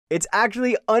It's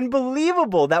actually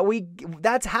unbelievable that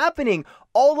that's happening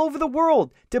all over the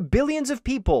world to billions of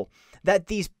people, that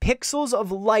these pixels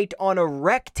of light on a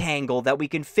rectangle that we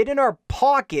can fit in our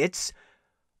pockets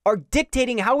are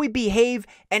dictating how we behave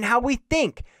and how we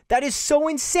think. That is so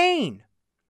insane.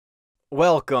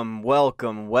 Welcome,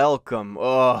 welcome, welcome.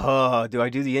 Oh, do I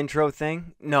do the intro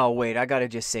thing? No, wait, I gotta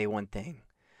just say one thing.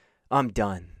 I'm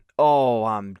done. Oh,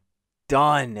 I'm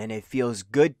done, and it feels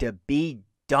good to be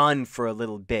done for a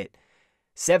little bit.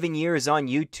 7 years on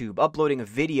YouTube, uploading a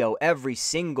video every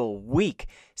single week,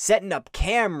 setting up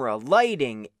camera,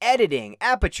 lighting, editing,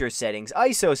 aperture settings,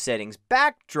 ISO settings,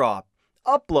 backdrop,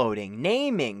 uploading,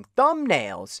 naming,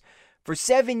 thumbnails. For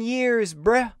 7 years,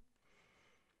 bruh.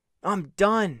 I'm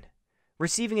done.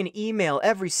 Receiving an email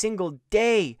every single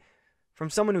day from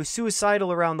someone who's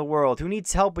suicidal around the world, who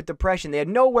needs help with depression. They had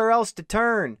nowhere else to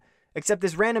turn except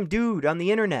this random dude on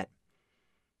the internet.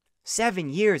 7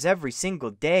 years every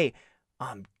single day.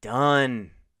 I'm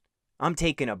done. I'm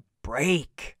taking a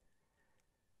break.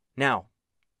 Now,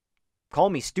 call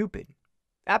me stupid.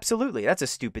 Absolutely, that's a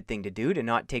stupid thing to do, to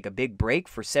not take a big break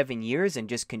for 7 years and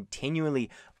just continually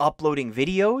uploading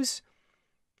videos.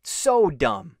 So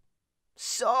dumb.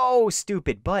 So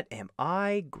stupid. But am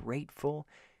I grateful?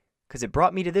 Because it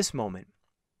brought me to this moment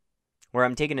where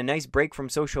I'm taking a nice break from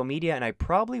social media and I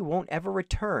probably won't ever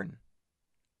return.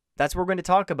 That's what we're going to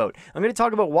talk about. I'm going to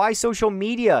talk about why social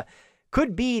media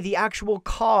could be the actual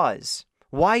cause.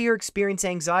 Why you're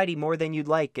experiencing anxiety more than you'd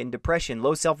like, and depression,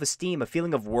 low self-esteem, a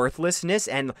feeling of worthlessness,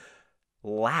 and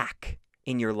lack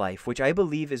in your life, which I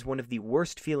believe is one of the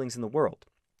worst feelings in the world.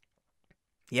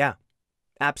 Yeah,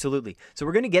 absolutely. So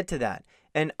we're going to get to that.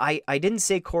 And I didn't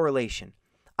say correlation.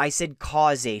 I said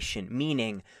causation,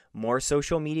 meaning more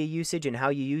social media usage and how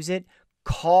you use it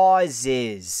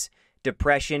causes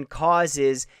depression,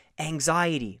 causes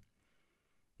anxiety.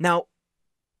 Now,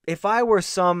 if I were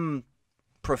some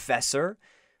professor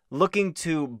looking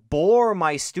to bore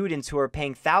my students who are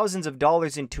paying thousands of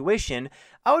dollars in tuition,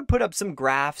 I would put up some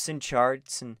graphs and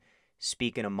charts and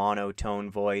speak in a monotone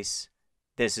voice.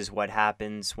 This is what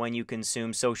happens when you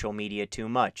consume social media too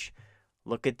much.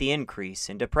 Look at the increase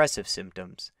in depressive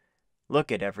symptoms.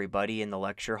 Look at everybody in the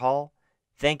lecture hall.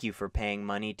 Thank you for paying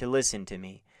money to listen to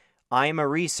me. I am a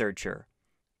researcher,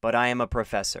 but I am a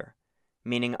professor,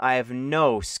 meaning I have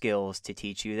no skills to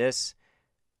teach you this.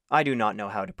 I do not know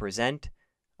how to present.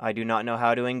 I do not know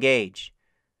how to engage.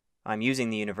 I'm using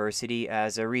the university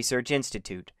as a research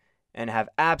institute and have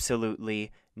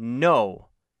absolutely no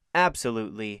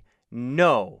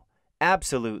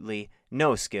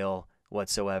skill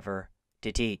whatsoever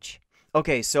to teach.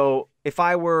 Okay, so if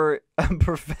I were a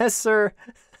professor,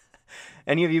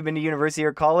 any of you been to university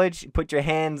or college? Put your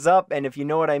hands up, and if you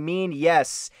know what I mean,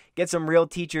 yes. Get some real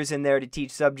teachers in there to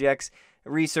teach subjects.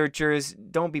 Researchers,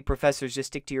 don't be professors, just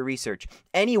stick to your research.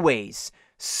 Anyways,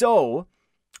 so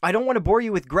I don't want to bore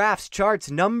you with graphs,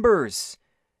 charts, numbers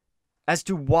as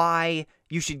to why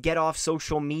you should get off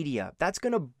social media. That's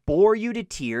going to bore you to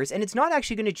tears, and it's not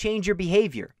actually going to change your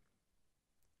behavior.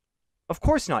 Of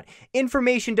course not.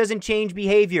 Information doesn't change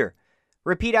behavior.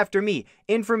 Repeat after me.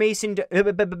 Repeat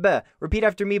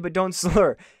after me, but don't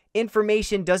slur.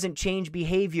 Information doesn't change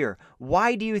behavior.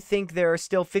 Why do you think there are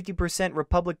still 50%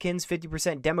 Republicans,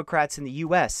 50% Democrats in the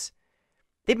U.S.?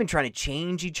 They've been trying to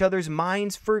change each other's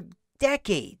minds for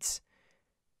decades.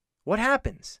 What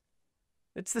happens?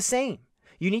 It's the same.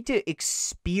 You need to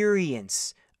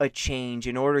experience a change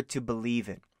in order to believe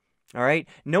it. All right?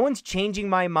 No one's changing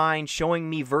my mind, showing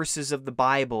me verses of the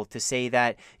Bible to say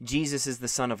that Jesus is the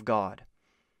Son of God.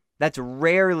 That's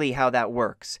rarely how that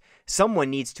works. Someone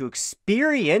needs to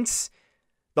experience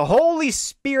the Holy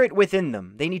Spirit within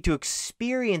them. They need to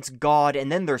experience God,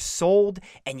 and then they're sold,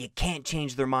 and you can't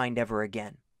change their mind ever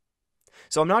again.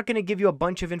 So I'm not going to give you a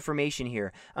bunch of information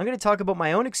here. I'm going to talk about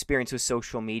my own experience with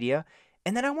social media,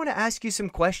 and then I want to ask you some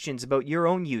questions about your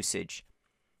own usage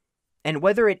and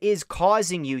whether it is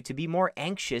causing you to be more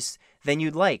anxious than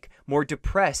you'd like, more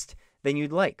depressed than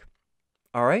you'd like.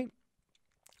 All right?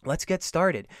 Let's get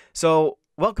started. So,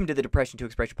 welcome to the Depression to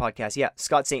Expression podcast. Yeah,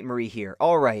 Ste Marie here.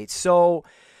 All right, so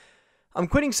I'm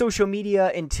quitting social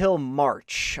media until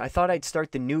March. I thought I'd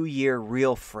start the new year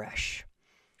real fresh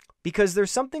because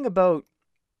there's something about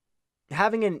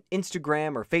having an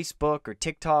Instagram or Facebook or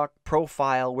TikTok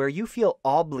profile where you feel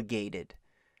obligated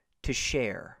to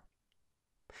share.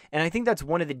 And I think that's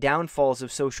one of the downfalls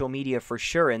of social media for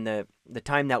sure in the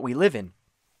time that we live in,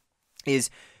 is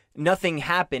nothing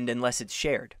happened unless it's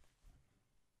shared.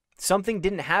 Something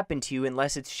didn't happen to you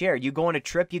unless it's shared. You go on a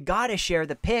trip, you gotta share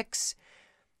the pics.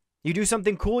 You do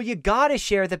something cool, you gotta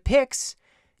share the pics.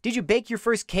 Did you bake your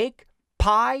first cake?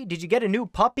 pie? Did you get a new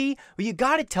puppy? Well, you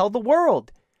got to tell the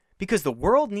world, because the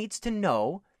world needs to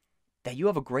know that you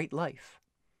have a great life,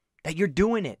 that you're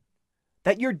doing it,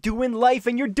 that you're doing life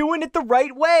and you're doing it the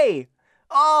right way.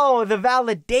 Oh, the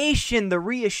validation, the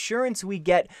reassurance we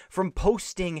get from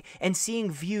posting and seeing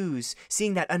views,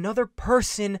 seeing that another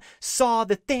person saw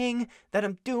the thing that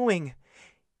I'm doing.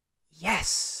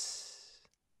 Yes.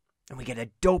 And we get a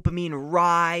dopamine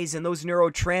rise and those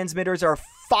neurotransmitters are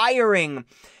firing.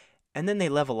 And then they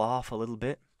level off a little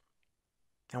bit.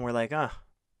 And we're like,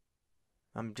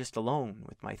 I'm just alone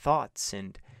with my thoughts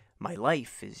and my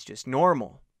life is just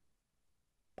normal.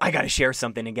 I got to share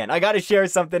something again.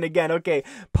 Okay,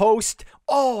 post.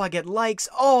 Oh, I get likes.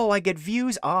 Oh, I get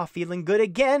views. Feeling good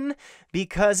again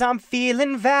because I'm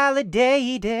feeling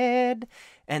validated.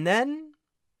 And then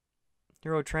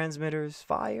neurotransmitters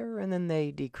fire and then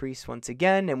they decrease once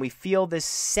again. And we feel this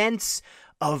sense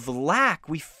of lack.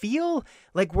 We feel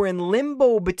like we're in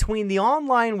limbo between the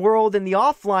online world and the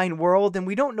offline world. And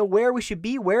we don't know where we should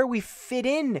be, where we fit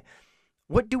in.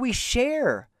 What do we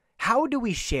share? How do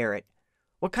we share it?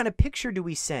 What kind of picture do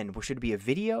we send? Well, should it be a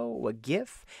video, a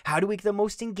GIF? How do we get the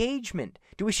most engagement?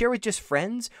 Do we share with just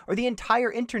friends or the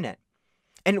entire internet?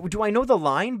 And do I know the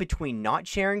line between not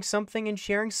sharing something and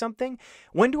sharing something?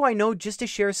 When do I know just to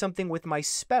share something with my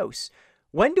spouse?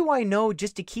 When do I know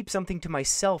just to keep something to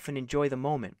myself and enjoy the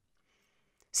moment?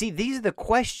 See, these are the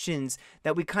questions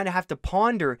that we kind of have to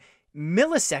ponder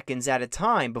milliseconds at a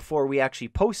time before we actually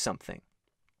post something.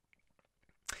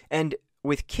 And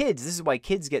with kids, this is why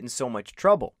kids get in so much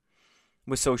trouble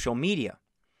with social media,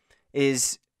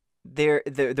 is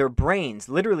their brains,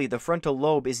 literally the frontal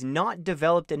lobe, is not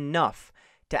developed enough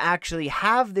to actually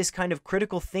have this kind of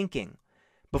critical thinking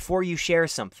before you share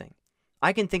something.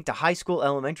 I can think to high school,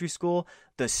 elementary school,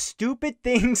 the stupid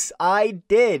things I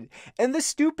did and the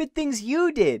stupid things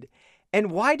you did.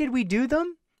 And why did we do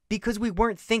them? Because we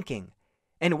weren't thinking.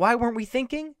 And why weren't we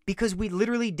thinking? Because we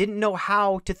literally didn't know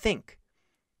how to think.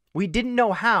 We didn't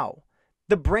know how.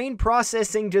 The brain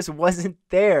processing just wasn't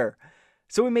there.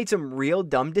 So we made some real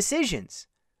dumb decisions.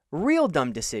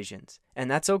 And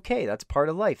that's okay. That's part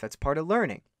of life. That's part of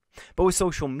learning. But with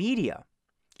social media,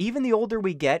 even the older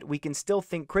we get, we can still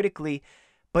think critically,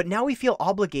 but now we feel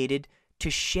obligated to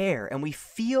share. And we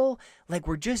feel like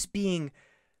we're just being,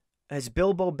 as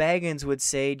Bilbo Baggins would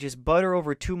say, just butter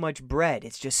over too much bread.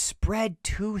 It's just spread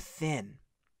too thin.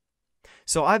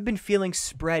 So I've been feeling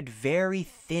spread very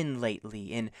thin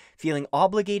lately and feeling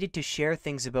obligated to share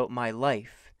things about my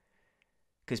life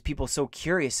because people are so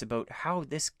curious about how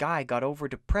this guy got over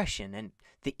depression. And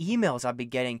the emails I've been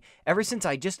getting ever since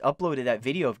I just uploaded that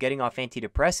video of getting off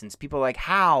antidepressants, people are like,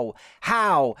 how,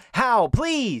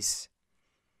 please.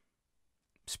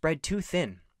 Spread too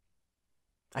thin.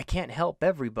 I can't help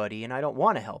everybody and I don't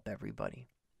want to help everybody.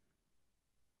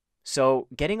 So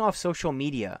getting off social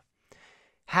media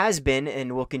has been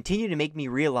and will continue to make me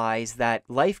realize that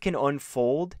life can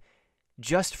unfold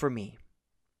just for me.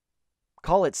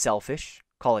 Call it selfish,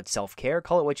 call it self-care,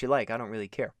 call it what you like. I don't really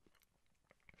care.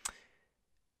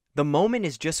 The moment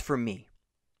is just for me.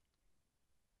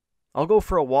 I'll go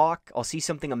for a walk, I'll see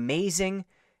something amazing,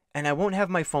 and I won't have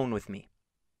my phone with me.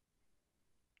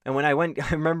 And when I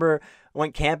remember I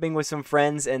went camping with some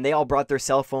friends and they all brought their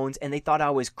cell phones and they thought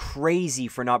I was crazy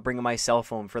for not bringing my cell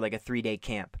phone for like a 3-day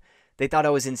camp. They thought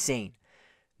I was insane.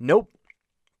 Nope.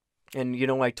 And you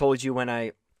know, I told you when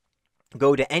I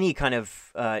go to any kind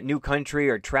of new country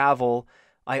or travel,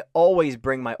 I always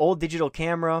bring my old digital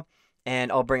camera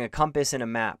and I'll bring a compass and a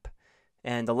map.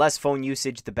 And the less phone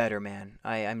usage, the better, man.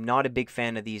 I'm not a big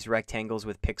fan of these rectangles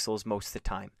with pixels most of the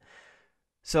time.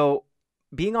 So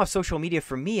being off social media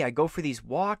for me, I go for these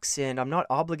walks and I'm not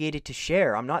obligated to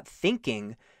share. I'm not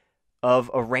thinking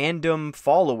of a random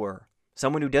follower,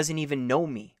 someone who doesn't even know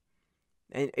me.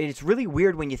 And it's really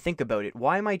weird when you think about it.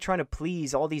 Why am I trying to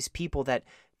please all these people that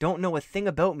don't know a thing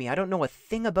about me? I don't know a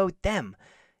thing about them.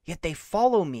 Yet they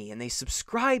follow me and they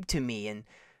subscribe to me. And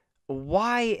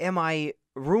why am I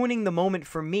ruining the moment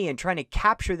for me and trying to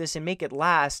capture this and make it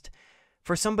last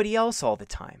for somebody else all the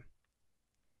time?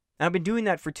 And I've been doing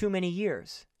that for too many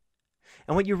years.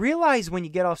 And what you realize when you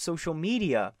get off social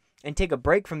media and take a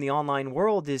break from the online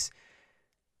world is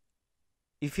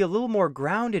you feel a little more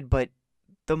grounded, but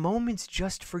the moment's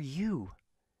just for you.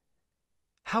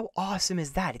 How awesome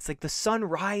is that? It's like the sun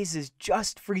rises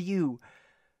just for you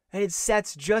and it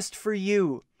sets just for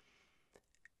you.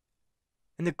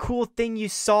 And the cool thing you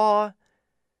saw,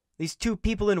 these two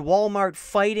people in Walmart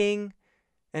fighting,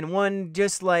 and one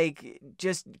just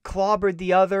clobbered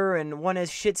the other, and one has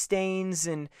shit stains,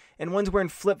 and one's wearing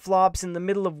flip-flops in the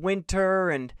middle of winter,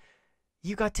 and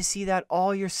you got to see that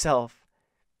all yourself.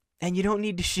 And you don't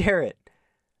need to share it.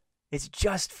 It's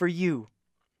just for you.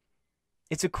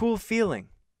 It's a cool feeling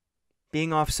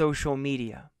being off social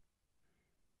media.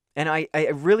 And I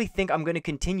really think I'm going to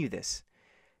continue this.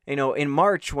 In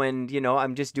March when,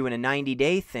 I'm just doing a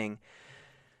 90-day thing.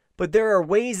 But there are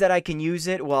ways that I can use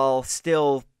it while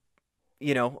still,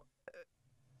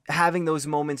 having those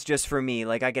moments just for me.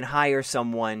 Like I can hire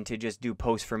someone to just do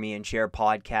posts for me and share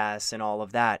podcasts and all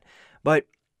of that. But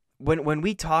when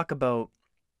we talk about,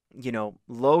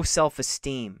 low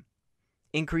self-esteem,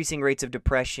 increasing rates of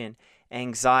depression,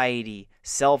 anxiety,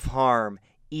 self-harm,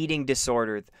 eating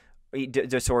disorders,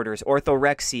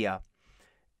 orthorexia,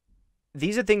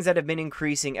 these are things that have been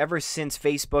increasing ever since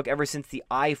Facebook, ever since the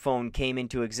iPhone came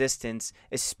into existence,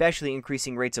 especially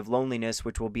increasing rates of loneliness,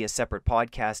 which will be a separate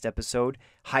podcast episode.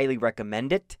 Highly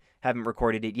recommend it. Haven't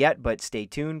recorded it yet, but stay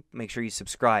tuned. Make sure you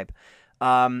subscribe.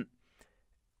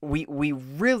 We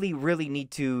really, really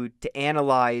need to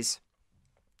analyze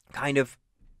kind of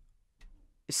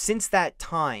since that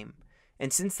time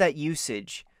and since that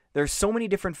usage. There's so many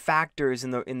different factors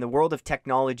in the world of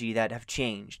technology that have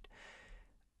changed.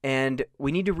 And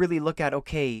we need to really look at,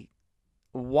 okay,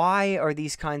 why are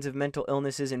these kinds of mental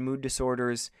illnesses and mood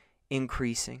disorders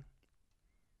increasing?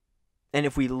 And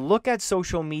if we look at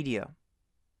social media,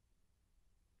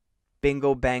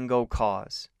 bingo, bango,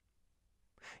 cause.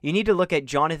 You need to look at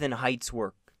Jonathan Haidt's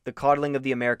work, The Coddling of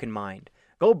the American Mind.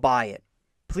 Go buy it.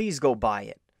 Please go buy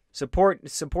it. Support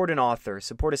an author.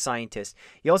 Support a scientist.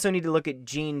 You also need to look at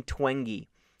Jean Twenge.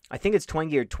 I think it's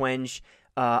Twenge or Twenge.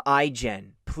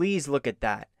 iGen. Please look at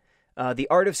that. The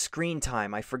Art of Screen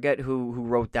Time. I forget who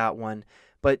wrote that one.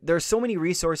 But there's so many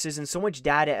resources and so much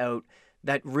data out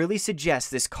that really suggests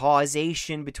this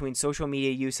causation between social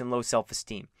media use and low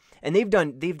self-esteem. And they've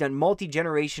done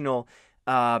multi-generational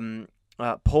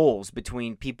polls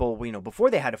between people, before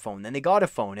they had a phone, then they got a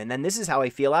phone, and then this is how I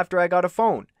feel after I got a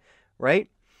phone, right?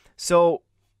 So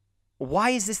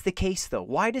why is this the case, though?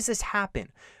 Why does this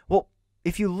happen? Well,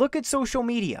 if you look at social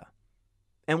media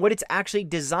and what it's actually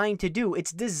designed to do,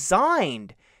 it's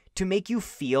designed to make you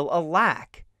feel a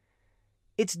lack.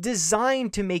 It's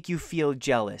designed to make you feel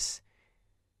jealous.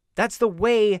 That's the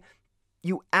way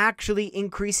you actually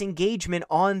increase engagement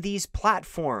on these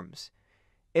platforms.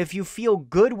 If you feel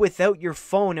good without your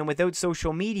phone and without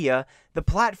social media, the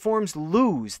platforms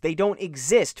lose. They don't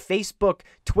exist. Facebook,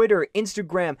 Twitter,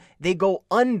 Instagram, they go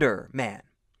under, man.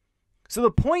 So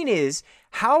the point is,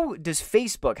 how does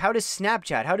Facebook, how does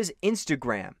Snapchat, how does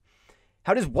Instagram,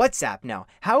 how does WhatsApp now,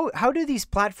 how do these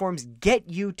platforms get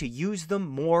you to use them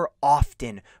more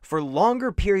often for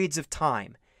longer periods of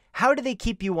time? How do they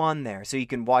keep you on there so you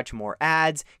can watch more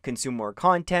ads, consume more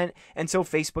content, and so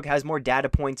Facebook has more data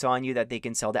points on you that they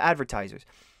can sell to advertisers?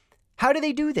 How do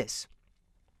they do this?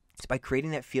 It's by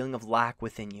creating that feeling of lack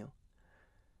within you.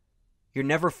 You're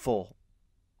never full.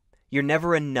 You're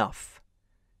never enough.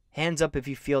 Hands up if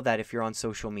you feel that if you're on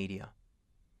social media.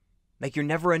 Like you're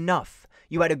never enough.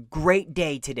 You had a great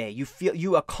day today. You feel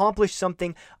you accomplished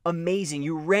something amazing.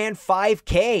 You ran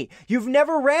 5K. You've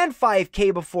never ran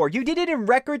 5K before. You did it in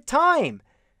record time.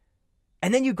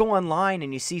 And then you go online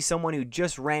and you see someone who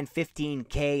just ran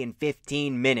 15K in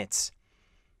 15 minutes.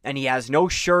 And he has no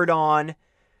shirt on.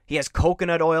 He has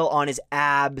coconut oil on his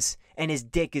abs. And his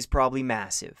dick is probably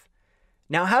massive.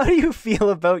 Now, how do you feel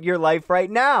about your life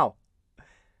right now?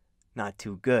 Not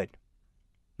too good.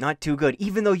 Not too good.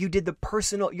 Even though you did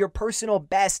your personal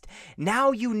best,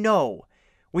 now you know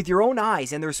with your own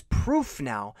eyes, and there's proof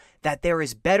now that there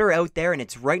is better out there, and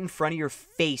it's right in front of your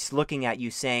face looking at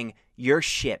you saying, you're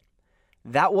shit.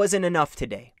 That wasn't enough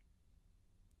today.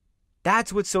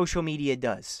 That's what social media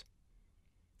does.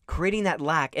 Creating that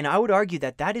lack, and I would argue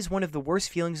that that is one of the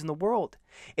worst feelings in the world.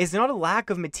 It's not a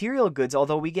lack of material goods,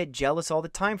 although we get jealous all the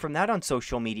time from that on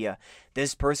social media.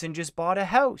 This person just bought a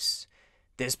house.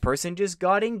 This person just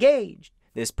got engaged.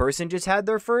 This person just had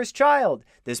their first child.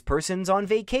 This person's on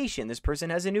vacation. This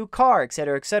person has a new car,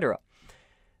 etc., etc.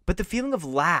 But the feeling of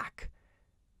lack,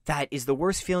 that is the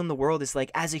worst feeling in the world, is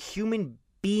like, as a human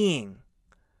being,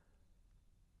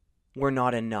 we're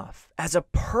not enough. As a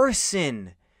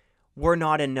person, we're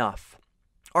not enough.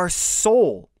 Our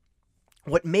soul,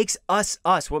 what makes us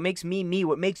us, what makes me me,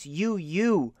 what makes you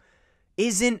you,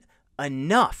 isn't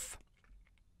enough.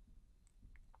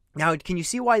 Now, can you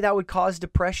see why that would cause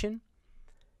depression?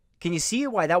 Can you see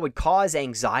why that would cause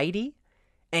anxiety?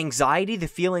 Anxiety, the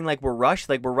feeling like we're rushed,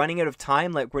 like we're running out of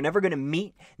time, like we're never going to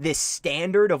meet this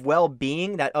standard of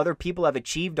well-being that other people have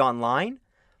achieved online?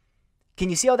 Can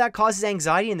you see how that causes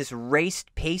anxiety and this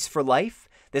raced pace for life?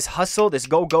 This hustle, this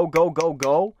go, go, go, go,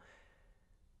 go?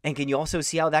 And can you also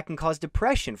see how that can cause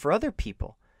depression for other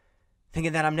people?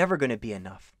 Thinking that I'm never going to be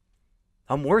enough.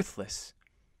 I'm worthless.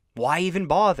 Why even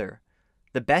bother?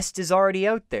 The best is already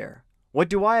out there. What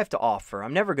do I have to offer?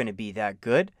 I'm never going to be that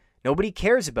good. Nobody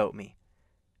cares about me.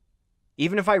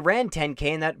 Even if I ran 10K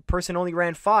and that person only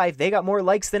ran 5, they got more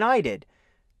likes than I did.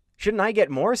 Shouldn't I get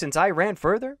more since I ran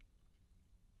further?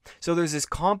 So there's this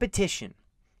competition,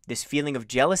 this feeling of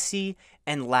jealousy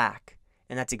and lack.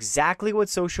 And that's exactly what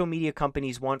social media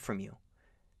companies want from you.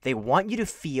 They want you to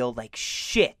feel like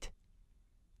shit.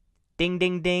 Ding,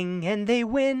 ding, ding, and they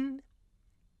win.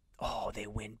 Oh, they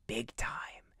win big time.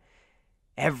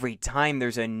 Every time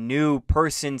there's a new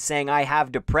person saying, I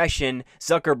have depression,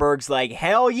 Zuckerberg's like,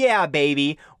 hell yeah,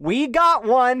 baby, we got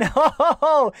one.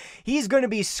 He's going to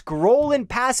be scrolling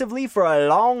passively for a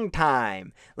long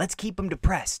time. Let's keep him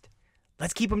depressed.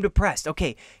 Let's keep him depressed.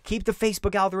 Okay, keep the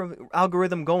Facebook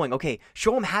algorithm going. Okay,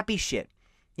 show him happy shit.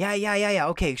 Yeah.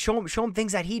 Okay, show him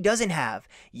things that he doesn't have.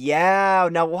 Yeah,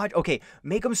 now what? Okay,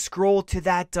 make him scroll to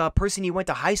that person he went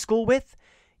to high school with.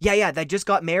 Yeah, that just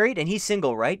got married and he's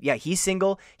single, right? Yeah, he's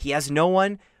single. He has no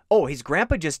one. Oh, his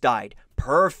grandpa just died.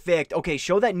 Perfect. Okay,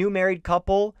 show that new married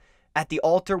couple at the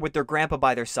altar with their grandpa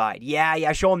by their side.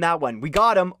 Yeah, show him that one. We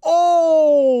got him.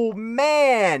 Oh,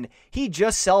 man. He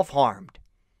just self-harmed.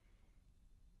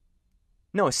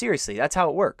 No, seriously, that's how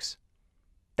it works.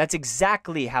 That's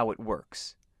exactly how it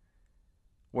works.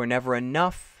 We're never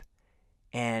enough.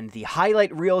 And the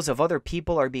highlight reels of other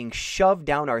people are being shoved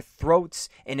down our throats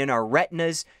and in our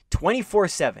retinas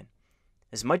 24/7,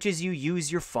 as much as you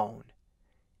use your phone.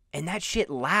 And that shit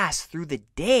lasts through the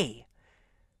day.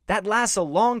 That lasts a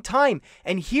long time.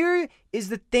 And here is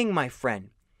the thing, my friend,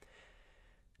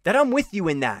 that I'm with you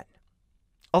in that.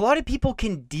 A lot of people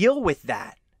can deal with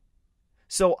that.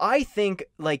 So I think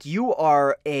like you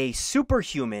are a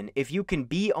superhuman if you can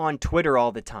be on Twitter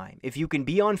all the time, if you can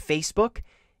be on Facebook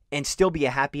and still be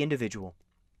a happy individual.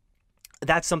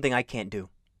 That's something I can't do.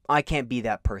 I can't be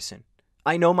that person.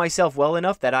 I know myself well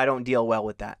enough that I don't deal well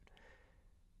with that.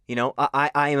 You know, I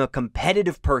am a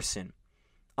competitive person.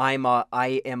 I am a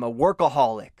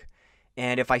workaholic.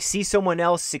 And if I see someone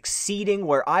else succeeding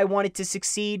where I wanted to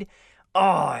succeed,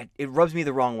 it rubs me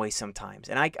the wrong way sometimes.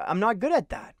 And I'm not good at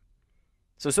that.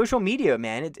 So social media,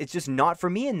 man, it's just not for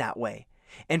me in that way.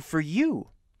 And for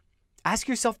you, ask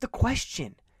yourself the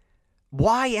question,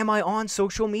 why am I on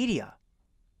social media?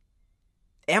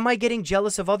 Am I getting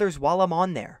jealous of others while I'm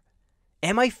on there?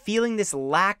 Am I feeling this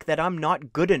lack that I'm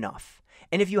not good enough?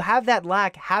 And if you have that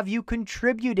lack, have you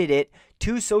contributed it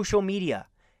to social media?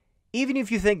 Even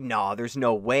if you think, no, there's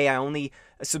no way, I only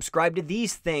subscribe to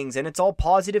these things and it's all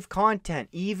positive content.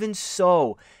 Even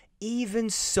so,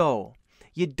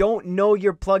 you don't know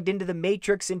you're plugged into the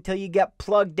matrix until you get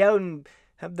plugged out and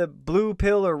have the blue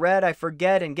pill or red, I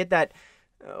forget, and get that.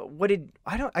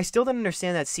 I still don't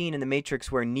understand that scene in the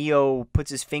Matrix where Neo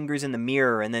puts his fingers in the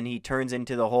mirror and then he turns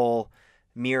into the whole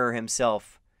mirror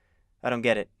himself. I don't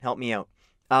get it. Help me out.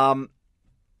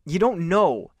 You don't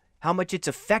know how much it's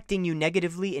affecting you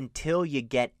negatively until you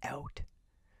get out.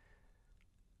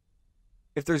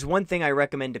 If there's one thing I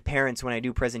recommend to parents when I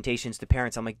do presentations to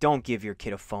parents, I'm like, don't give your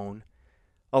kid a phone.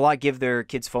 A lot give their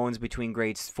kids phones between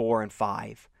grades 4 and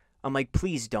 5. I'm like,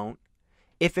 please don't.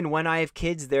 If and when I have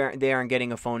kids, they aren't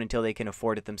getting a phone until they can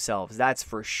afford it themselves. That's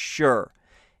for sure.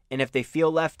 And if they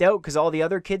feel left out because all the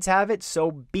other kids have it,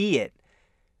 so be it.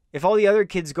 If all the other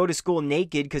kids go to school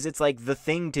naked because it's like the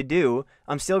thing to do,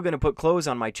 I'm still going to put clothes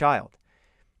on my child.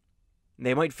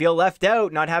 They might feel left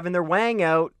out, not having their wang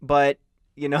out, but,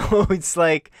 you know, it's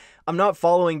like I'm not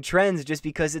following trends just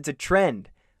because it's a trend.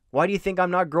 Why do you think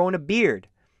I'm not growing a beard?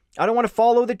 I don't want to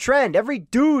follow the trend. Every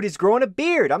dude is growing a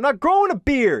beard. I'm not growing a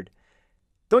beard.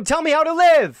 Don't tell me how to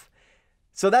live.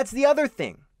 So that's the other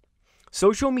thing.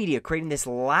 Social media creating this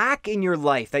lack in your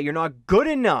life that you're not good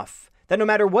enough, that no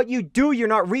matter what you do, you're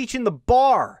not reaching the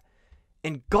bar.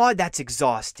 And God, that's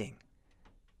exhausting.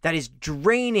 That is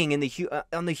draining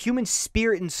on the human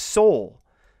spirit and soul.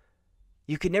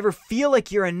 You can never feel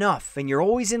like you're enough, and you're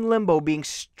always in limbo, being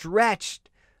stretched,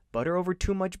 butter over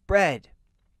too much bread.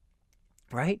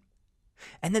 Right?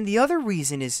 And then the other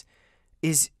reason is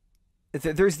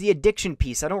there's the addiction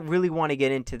piece. I don't really want to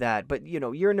get into that, but you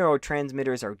know, your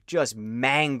neurotransmitters are just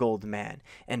mangled, man,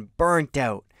 and burnt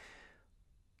out.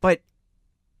 But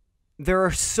there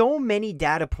are so many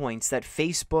data points that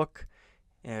Facebook,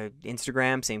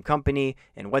 Instagram, same company,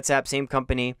 and WhatsApp, same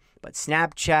company, but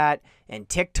Snapchat and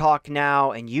TikTok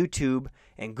now and YouTube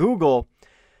and Google,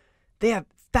 they have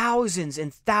thousands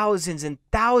and thousands and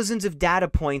thousands of data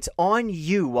points on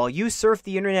you while you surf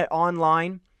the internet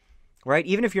online, right?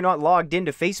 Even if you're not logged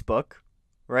into Facebook,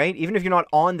 right? Even if you're not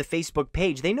on the Facebook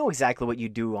page, they know exactly what you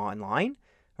do online.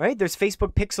 right? There's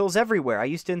Facebook pixels everywhere. I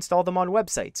used to install them on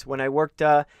websites when I worked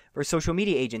for a social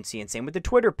media agency, and same with the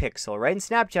Twitter pixel, right? And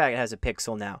Snapchat has a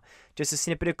pixel now, just a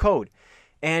snippet of code.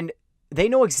 And they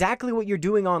know exactly what you're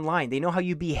doing online. They know how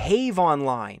you behave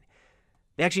online.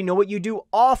 They actually know what you do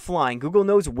offline. Google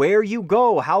knows where you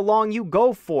go, how long you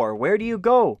go for, where do you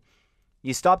go?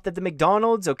 You stopped at the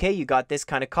McDonald's, okay, you got this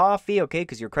kind of coffee, okay,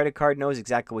 because your credit card knows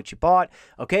exactly what you bought.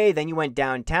 Okay, then you went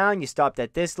downtown, you stopped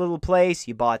at this little place,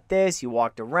 you bought this, you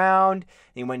walked around,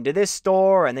 then you went to this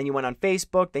store, and then you went on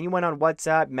Facebook, then you went on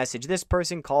WhatsApp, messaged this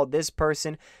person, called this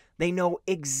person. They know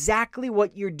exactly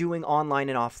what you're doing online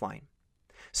and offline.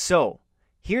 So,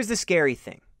 here's the scary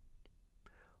thing.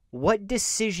 What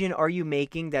decision are you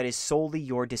making that is solely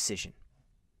your decision?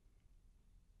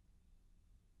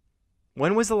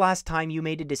 When was the last time you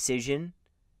made a decision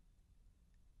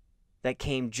that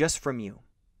came just from you?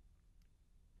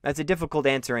 That's a difficult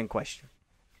answering question.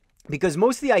 Because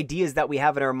most of the ideas that we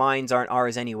have in our minds aren't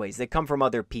ours anyways. They come from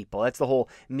other people. That's the whole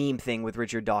meme thing with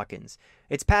Richard Dawkins.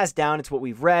 It's passed down. It's what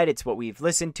we've read. It's what we've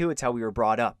listened to. It's how we were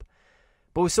brought up.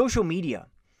 But with social media,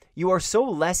 you are so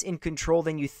less in control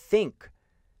than you think.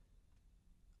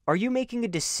 Are you making a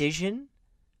decision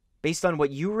based on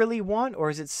what you really want? Or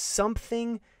is it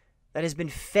something that has been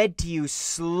fed to you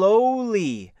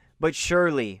slowly but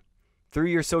surely through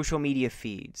your social media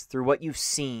feeds, through what you've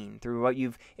seen, through what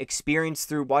you've experienced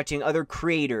through watching other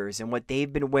creators and what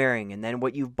they've been wearing, and then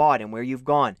what you've bought and where you've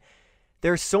gone?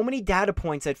 There are so many data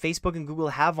points that Facebook and Google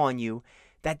have on you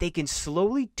that they can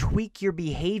slowly tweak your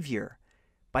behavior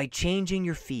by changing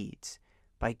your feeds,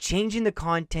 by changing the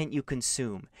content you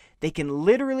consume. They can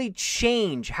literally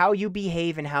change how you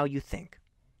behave and how you think.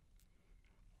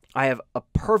 I have a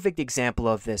perfect example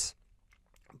of this,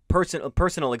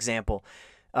 personal example.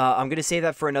 I'm going to say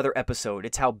that for another episode.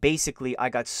 It's how basically I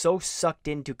got so sucked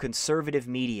into conservative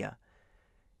media.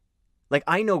 Like,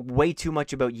 I know way too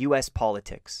much about U.S.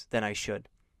 politics than I should.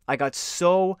 I got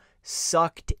so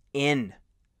sucked in.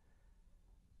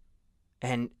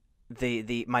 And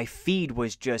my feed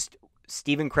was just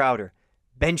Steven Crowder,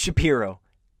 Ben Shapiro,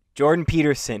 Jordan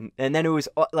Peterson. And then it was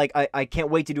like, I can't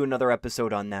wait to do another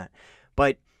episode on that.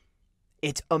 But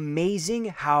it's amazing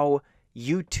how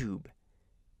YouTube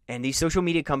and these social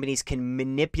media companies can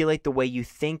manipulate the way you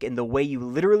think and the way you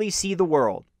literally see the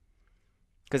world.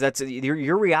 Because that's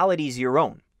your reality is your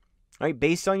own, right?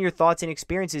 Based on your thoughts and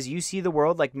experiences, you see the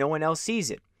world like no one else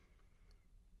sees it.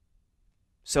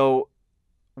 So,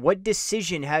 what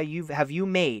decision have you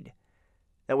made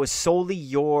that was solely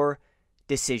your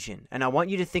decision? And I want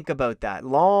you to think about that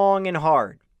long and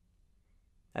hard.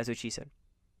 That's what she said.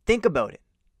 Think about it.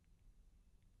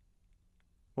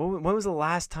 When was the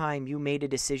last time you made a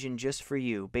decision just for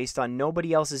you based on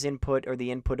nobody else's input or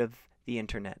the input of the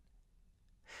internet?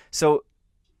 So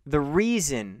the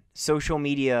reason social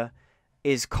media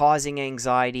is causing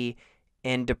anxiety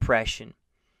and depression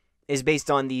is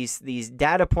based on these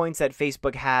data points that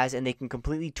Facebook has, and they can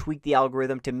completely tweak the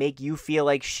algorithm to make you feel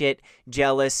like shit,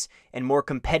 jealous, and more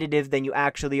competitive than you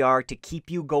actually are, to keep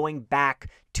you going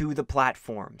back to the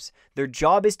platforms. Their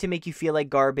job is to make you feel like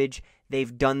garbage.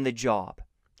 They've done the job.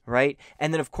 Right?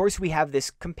 And then, of course, we have this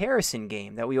comparison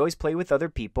game that we always play with other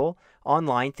people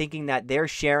online, thinking that they're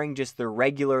sharing just their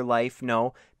regular life.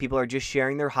 No, people are just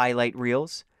sharing their highlight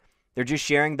reels. They're just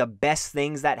sharing the best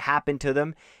things that happen to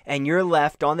them. And you're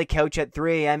left on the couch at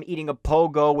 3 a.m. eating a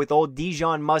pogo with old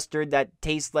Dijon mustard that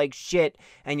tastes like shit.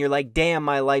 And you're like, damn,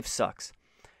 my life sucks.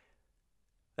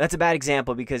 That's a bad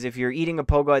example, because if you're eating a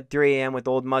pogo at 3 a.m. with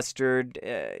old mustard,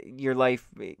 your life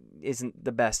isn't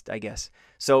the best, I guess.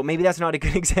 So maybe that's not a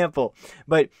good example.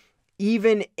 But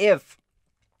even if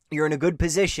you're in a good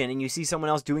position and you see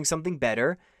someone else doing something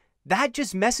better, that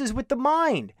just messes with the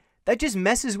mind. That just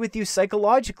messes with you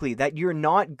psychologically, that you're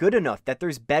not good enough, that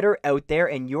there's better out there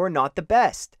and you're not the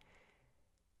best.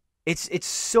 It's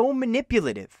so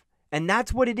manipulative. And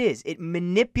that's what it is. It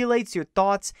manipulates your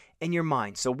thoughts and your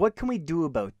mind. So what can we do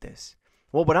about this?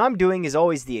 Well, what I'm doing is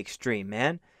always the extreme,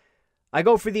 man. I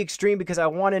go for the extreme because I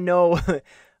want to know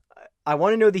I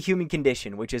want to know the human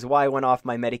condition, which is why I went off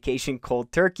my medication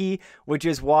cold turkey, which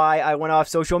is why I went off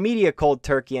social media cold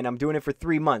turkey, and I'm doing it for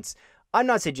 3 months. I'm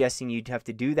not suggesting you'd have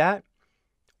to do that.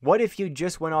 What if you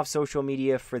just went off social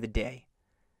media for the day?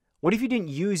 What if you didn't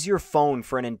use your phone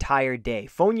for an entire day?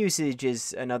 Phone usage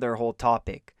is another whole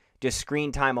topic. Just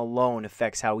screen time alone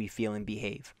affects how we feel and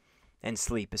behave, and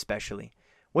sleep especially.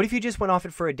 What if you just went off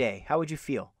it for a day? How would you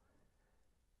feel?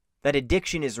 That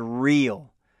addiction is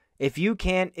real. If you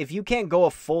can't go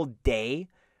a full day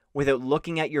without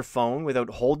looking at your phone, without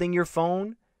holding your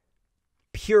phone,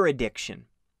 pure addiction.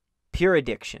 Pure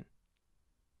addiction.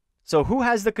 So who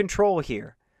has the control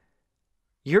here?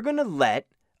 You're going to let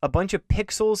a bunch of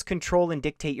pixels control and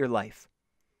dictate your life.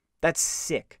 That's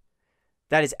sick.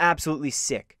 That is absolutely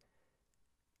sick.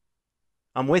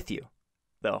 I'm with you,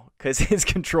 though, because it's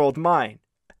controlled mine.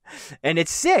 And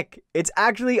it's sick. It's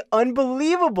actually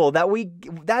unbelievable that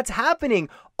that's happening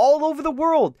all over the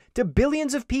world to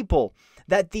billions of people,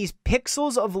 that these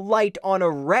pixels of light on a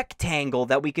rectangle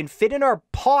that we can fit in our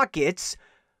pockets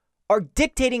are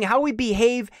dictating how we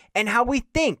behave and how we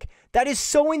think. That is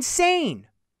so insane.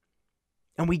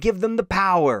 And we give them the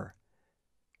power.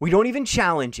 We don't even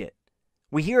challenge it.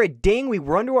 We hear a ding, we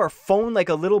run to our phone like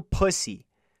a little pussy.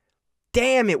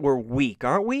 Damn it, we're weak,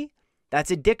 aren't we?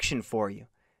 That's addiction for you.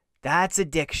 That's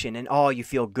addiction. And oh, you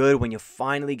feel good when you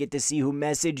finally get to see who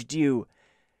messaged you.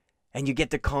 And you get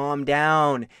to calm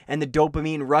down and the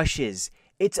dopamine rushes.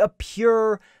 It's a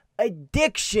pure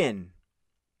addiction.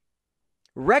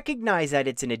 Recognize that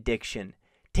it's an addiction.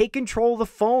 Take control of the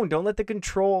phone. Don't let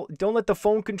the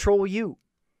phone control you.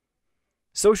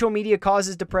 Social media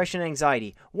causes depression and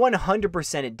anxiety.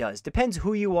 100% it does. Depends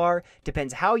who you are.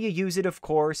 Depends how you use it, of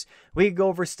course. We could go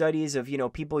over studies of,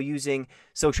 people using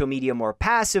social media more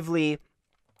passively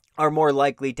are more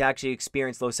likely to actually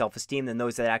experience low self-esteem than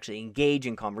those that actually engage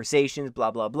in conversations,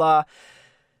 blah, blah, blah.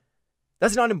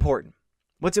 That's not important.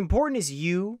 What's important is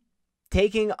you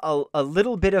taking a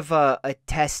little bit of a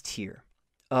test here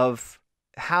of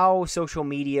how social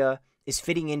media is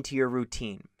fitting into your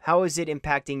routine. How is it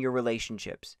impacting your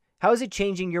relationships? How is it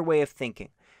changing your way of thinking?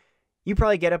 You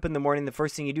probably get up in the morning, the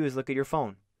first thing you do is look at your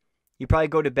phone. You probably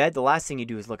go to bed, the last thing you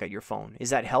do is look at your phone. Is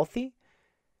that healthy?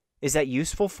 Is that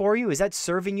useful for you? Is that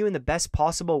serving you in the best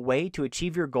possible way to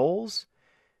achieve your goals?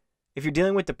 If you're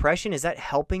dealing with depression, is that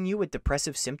helping you with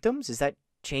depressive symptoms? Is that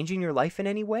changing your life in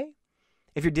any way?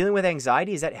 If you're dealing with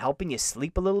anxiety, is that helping you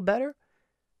sleep a little better?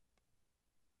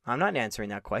 I'm not answering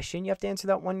that question. You have to answer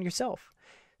that one yourself.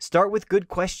 Start with good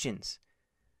questions.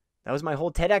 That was my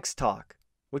whole TEDx talk,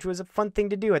 which was a fun thing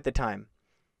to do at the time.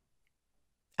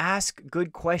 Ask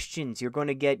good questions. You're going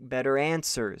to get better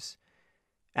answers.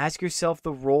 Ask yourself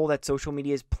the role that social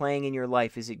media is playing in your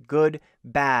life. Is it good,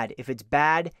 bad? If it's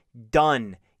bad,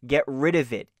 done. Get rid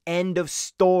of it. End of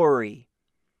story.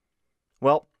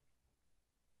 Well,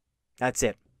 that's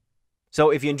it.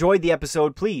 So if you enjoyed the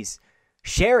episode, please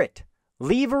share it.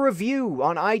 Leave a review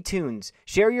on iTunes.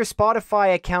 Share your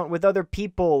Spotify account with other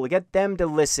people. Get them to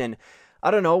listen. I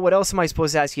don't know. What else am I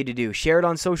supposed to ask you to do? Share it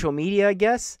on social media, I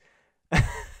guess?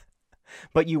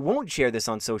 But you won't share this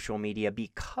on social media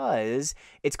because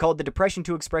it's called the Depression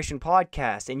to Expression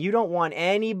podcast. And you don't want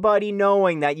anybody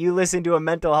knowing that you listen to a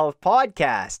mental health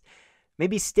podcast.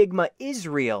 Maybe stigma is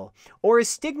real. Or is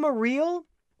stigma real?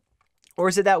 Or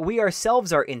is it that we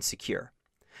ourselves are insecure?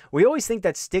 We always think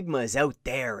that stigma is out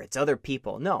there. It's other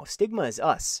people. No, stigma is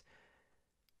us.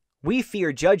 We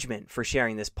fear judgment for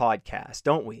sharing this podcast,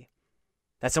 don't we?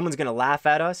 That someone's going to laugh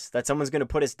at us, that someone's going to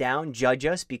put us down, judge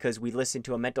us because we listen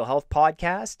to a mental health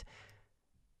podcast.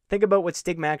 Think about what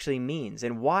stigma actually means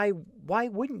and why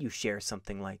wouldn't you share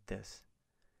something like this?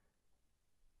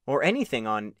 Or anything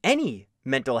on any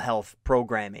mental health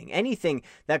programming, anything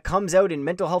that comes out in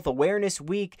Mental Health Awareness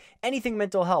Week, anything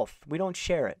mental health, we don't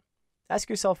share it. Ask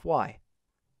yourself why.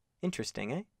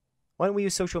 Interesting, eh? Why don't we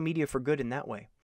use social media for good in that way?